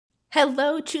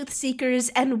Hello, truth seekers,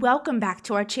 and welcome back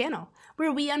to our channel, where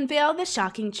we unveil the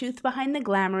shocking truth behind the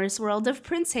glamorous world of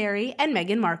Prince Harry and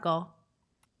Meghan Markle.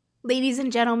 Ladies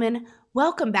and gentlemen,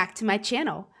 welcome back to my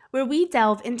channel, where we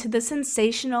delve into the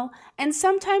sensational and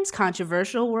sometimes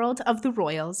controversial world of the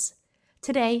royals.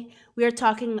 Today, we are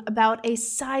talking about a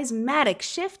seismic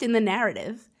shift in the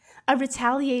narrative, a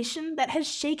retaliation that has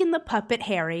shaken the puppet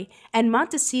Harry and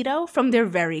Montecito from their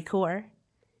very core.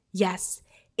 Yes,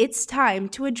 it's time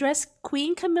to address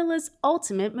Queen Camilla's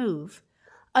ultimate move.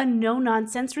 A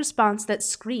no-nonsense response that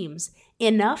screams,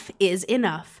 "Enough is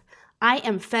enough. I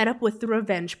am fed up with the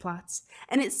revenge plots,"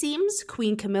 and it seems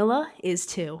Queen Camilla is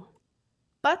too.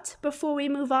 But before we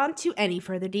move on to any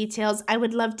further details, I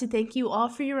would love to thank you all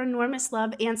for your enormous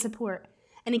love and support.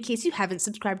 And in case you haven't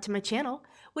subscribed to my channel,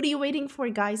 what are you waiting for,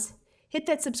 guys? Hit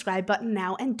that subscribe button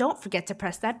now and don't forget to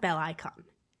press that bell icon.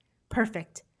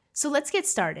 Perfect. So let's get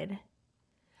started.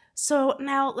 So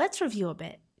now let's review a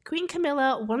bit. Queen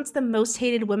Camilla, once the most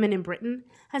hated woman in Britain,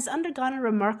 has undergone a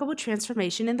remarkable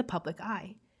transformation in the public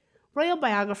eye. Royal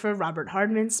biographer Robert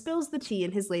Hardman spills the tea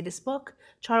in his latest book,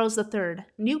 Charles III,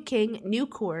 New King, New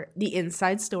Court, The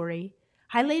Inside Story,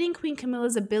 highlighting Queen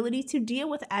Camilla's ability to deal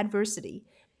with adversity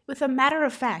with a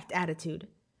matter-of-fact attitude.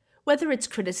 Whether it's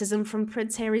criticism from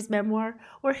Prince Harry's memoir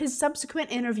or his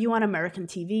subsequent interview on American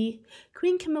TV,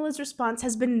 Queen Camilla's response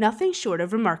has been nothing short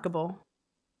of remarkable.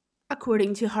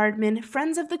 According to Hardman,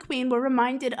 friends of the Queen were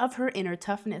reminded of her inner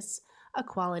toughness, a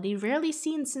quality rarely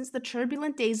seen since the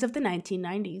turbulent days of the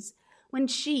 1990s, when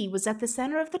she was at the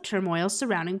center of the turmoil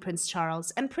surrounding Prince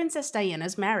Charles and Princess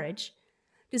Diana's marriage.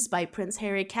 Despite Prince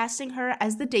Harry casting her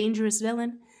as the dangerous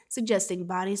villain, suggesting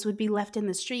bodies would be left in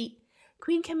the street,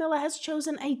 Queen Camilla has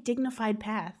chosen a dignified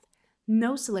path.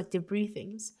 No selective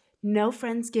briefings, no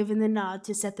friends given the nod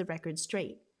to set the record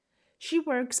straight. She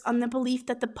works on the belief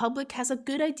that the public has a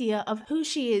good idea of who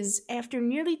she is after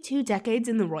nearly 2 decades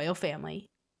in the royal family.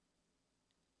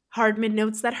 Hardman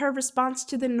notes that her response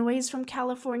to the noise from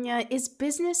California is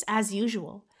business as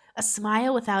usual, a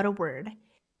smile without a word.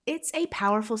 It's a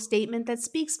powerful statement that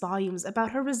speaks volumes about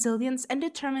her resilience and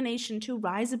determination to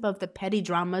rise above the petty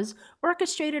dramas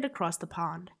orchestrated across the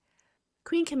pond.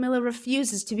 Queen Camilla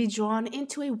refuses to be drawn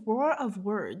into a roar of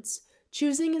words,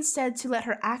 choosing instead to let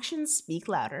her actions speak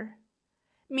louder.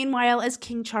 Meanwhile, as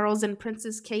King Charles and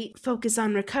Princess Kate focus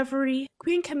on recovery,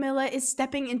 Queen Camilla is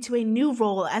stepping into a new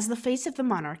role as the face of the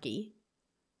monarchy.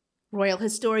 Royal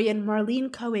historian Marlene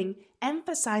Cohen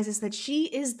emphasizes that she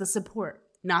is the support,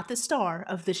 not the star,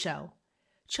 of the show.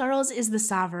 Charles is the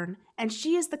sovereign, and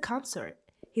she is the consort,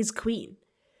 his queen.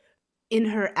 In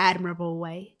her admirable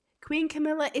way, Queen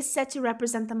Camilla is set to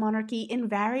represent the monarchy in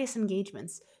various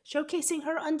engagements, showcasing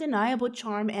her undeniable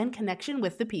charm and connection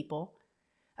with the people.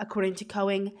 According to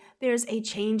Cohen, there's a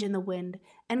change in the wind,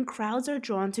 and crowds are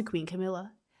drawn to Queen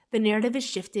Camilla. The narrative is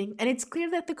shifting, and it's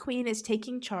clear that the Queen is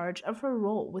taking charge of her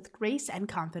role with grace and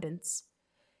confidence.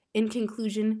 In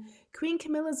conclusion, Queen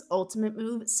Camilla's ultimate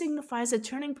move signifies a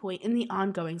turning point in the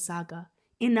ongoing saga.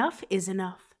 Enough is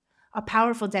enough. A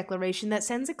powerful declaration that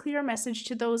sends a clear message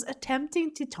to those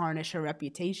attempting to tarnish her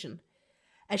reputation.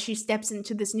 As she steps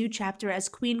into this new chapter as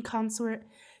Queen Consort,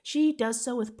 she does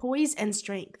so with poise and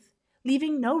strength,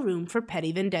 leaving no room for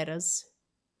petty vendettas.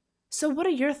 So what are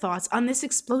your thoughts on this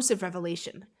explosive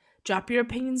revelation? Drop your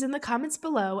opinions in the comments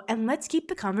below and let's keep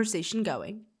the conversation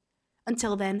going.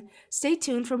 Until then, stay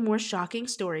tuned for more shocking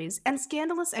stories and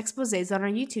scandalous exposés on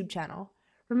our YouTube channel.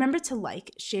 Remember to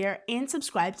like, share, and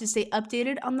subscribe to stay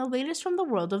updated on the latest from the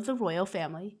world of the royal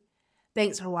family.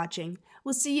 Thanks for watching.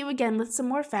 We'll see you again with some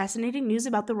more fascinating news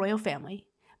about the royal family.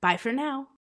 Bye for now.